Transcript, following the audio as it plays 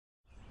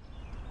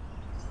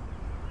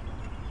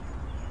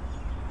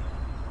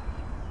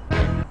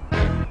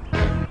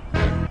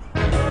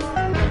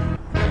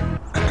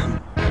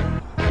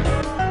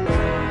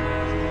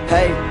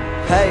hey,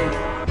 hey,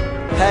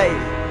 hey,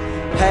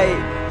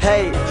 hey,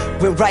 hey.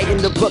 When writing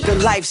the book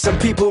of life, some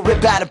people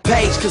rip out a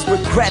page, cause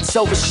regrets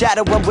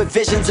overshadow them with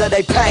visions of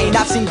their pain.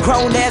 I've seen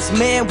grown-ass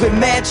men with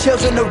mad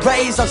children to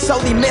raise on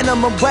solely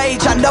minimum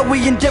wage. I know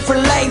we in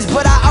different lanes,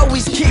 but I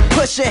always keep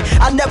pushing.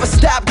 I never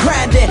stop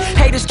grinding.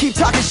 Haters keep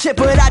talking shit,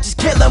 but I just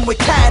kill them with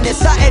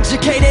kindness. I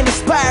educate and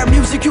inspire.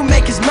 Music you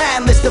make is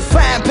mindless.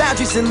 Define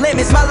boundaries and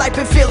limits. My life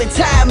been feeling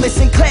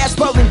timeless. In class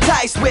rolling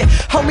dice with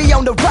homie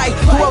on the right,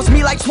 who owes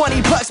me like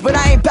 20 bucks, but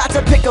I ain't about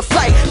to pick a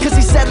fight, cause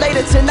he said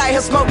later tonight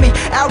he'll smoke me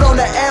out on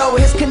the L.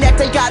 His connect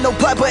ain't got no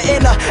blood, but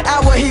in an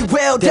hour he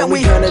will. Then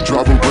we gonna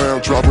drive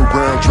around, drive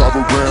around, drive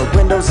around.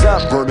 Windows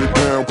up, burn it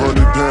down, burn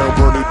it down,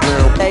 burn it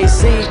down.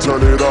 AC,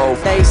 turn it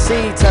off. AC,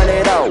 turn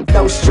it off.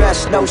 No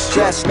stress, no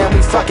stress. Now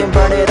we fucking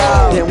burn it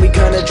off. Then we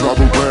gonna drive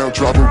around,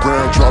 drive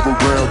around, drive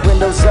around.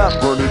 Windows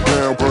up, burn it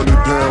down, burn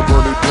it down,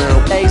 burn it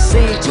down. AC,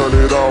 turn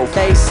it off.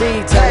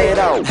 AC, turn it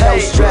off. No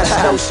stress,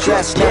 no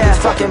stress. Now we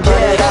fucking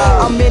burn it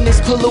off. I'm in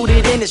this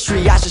polluted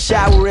industry. I should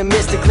shower and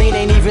mist. The clean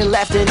ain't even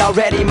left, and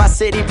already my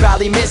city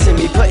probably missing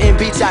me. Putting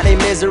beats out in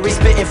misery,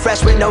 spitting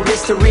fresh with no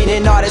listerine.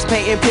 An artist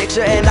painting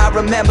picture, and I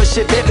remember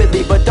shit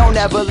vividly. But don't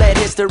ever let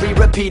history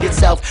repeat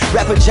itself.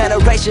 Rap a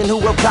generation who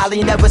will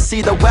probably never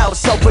see the wealth.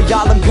 So for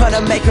y'all I'm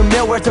gonna make a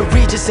meal worth of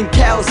Regis and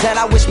Kells. And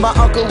I wish my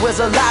uncle was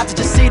alive to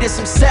just see this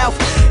himself.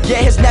 Yeah,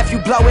 his nephew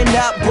blowing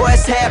up, boy,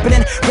 it's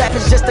happening.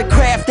 Rapping's just a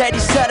craft that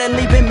he's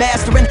suddenly been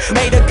mastering.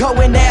 Made her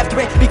going after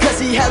it because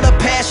he hella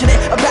passionate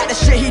about the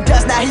shit he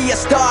does. Now he a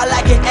star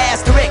like an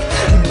asterisk.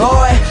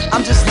 Boy,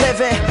 I'm just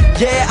living,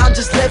 yeah, I'm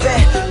just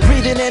living.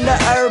 Breathing in the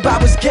herb I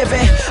was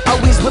given.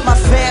 Always with my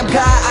fam,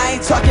 God, I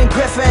ain't talking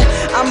Griffin.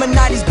 I'm a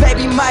 90s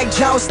baby, Mike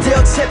Jones,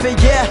 still tipping,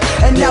 yeah.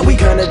 And now we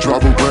gonna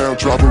drive around,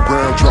 drive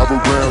around, drive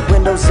around.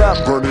 Windows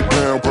up, burn it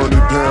down, burn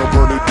it down,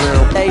 burn it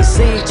down. AC,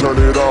 turn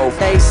it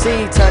off.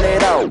 AC, turn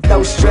it off.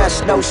 No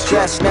stress, no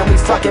stress. Now we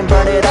fucking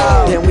burn it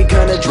off. Then we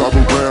gonna drive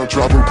around,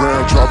 drive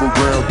around, drive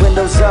around.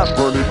 Windows up,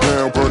 burn it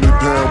down, burn it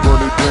down,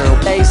 burn it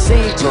down. AC,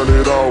 turn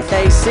it off.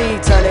 AC,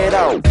 turn it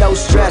off. No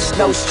stress,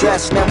 no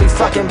stress. Now we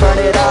fucking burn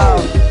it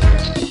off.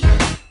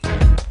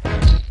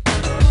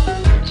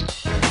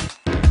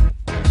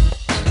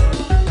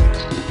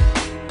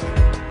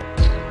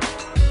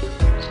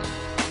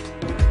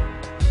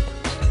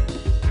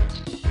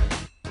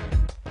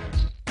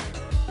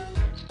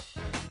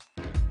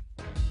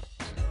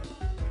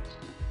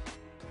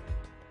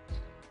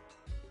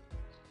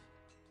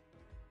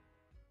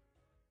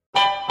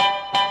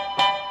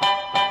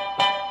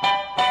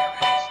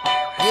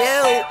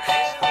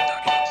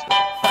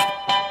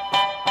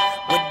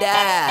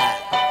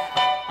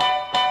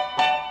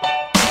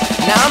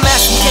 Now I'm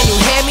asking, can you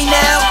hear me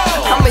now?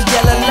 I'ma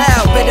yell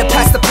aloud, better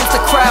pass the proof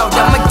to crowd.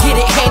 I'ma get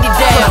it handed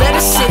down.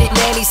 Better sit at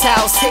Nanny's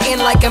house,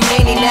 hitting like a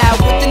mani now.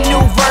 With the new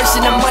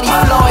version of Money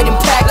Floyd and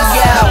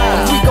Pacquiao.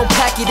 And we gon'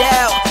 pack it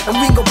out, and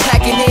we gon'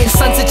 pack it in.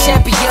 Sons of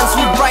champions,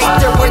 we right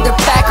there where the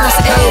Packers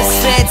is.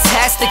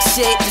 Fantastic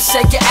shit, just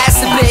shake your ass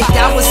a bit.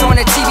 I was on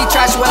the TV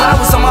trash while I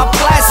was on my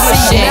plasma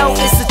shit. You know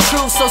it's the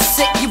truth, so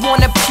sick you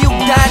wanna puke.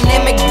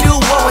 Dynamic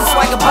duo and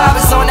Swagger Bob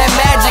is on that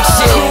magic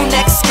shit. Cool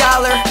neck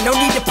scholar, no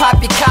need to pop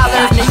your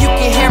collar. Now you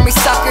can hear me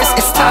suckers,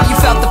 it's time you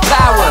felt the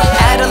power.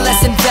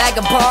 Adolescent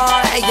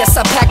vagabond, yes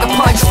I pack a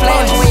punch.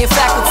 Flamboyant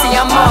faculty,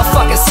 I'm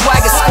motherfucking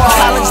Swagger Squad.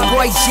 College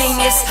boy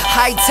genius,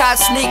 high top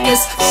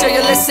sneakers. Sure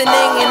you're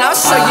listening and I'll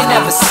show you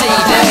never see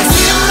this.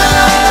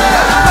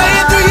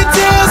 Playing through your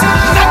tears,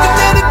 knocking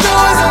down the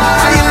doors.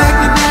 How you like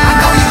me now? I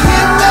know you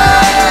hear me.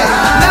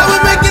 Now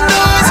we're making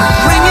noise,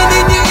 ringing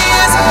in your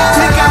ears.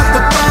 Take out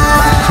the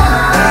phone.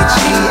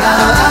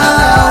 H-E-L-L-O,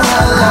 hello,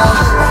 oh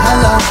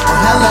hello, oh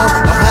hello,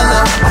 oh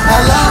hello, oh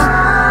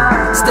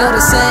hello. Still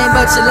the same,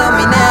 but you love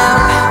me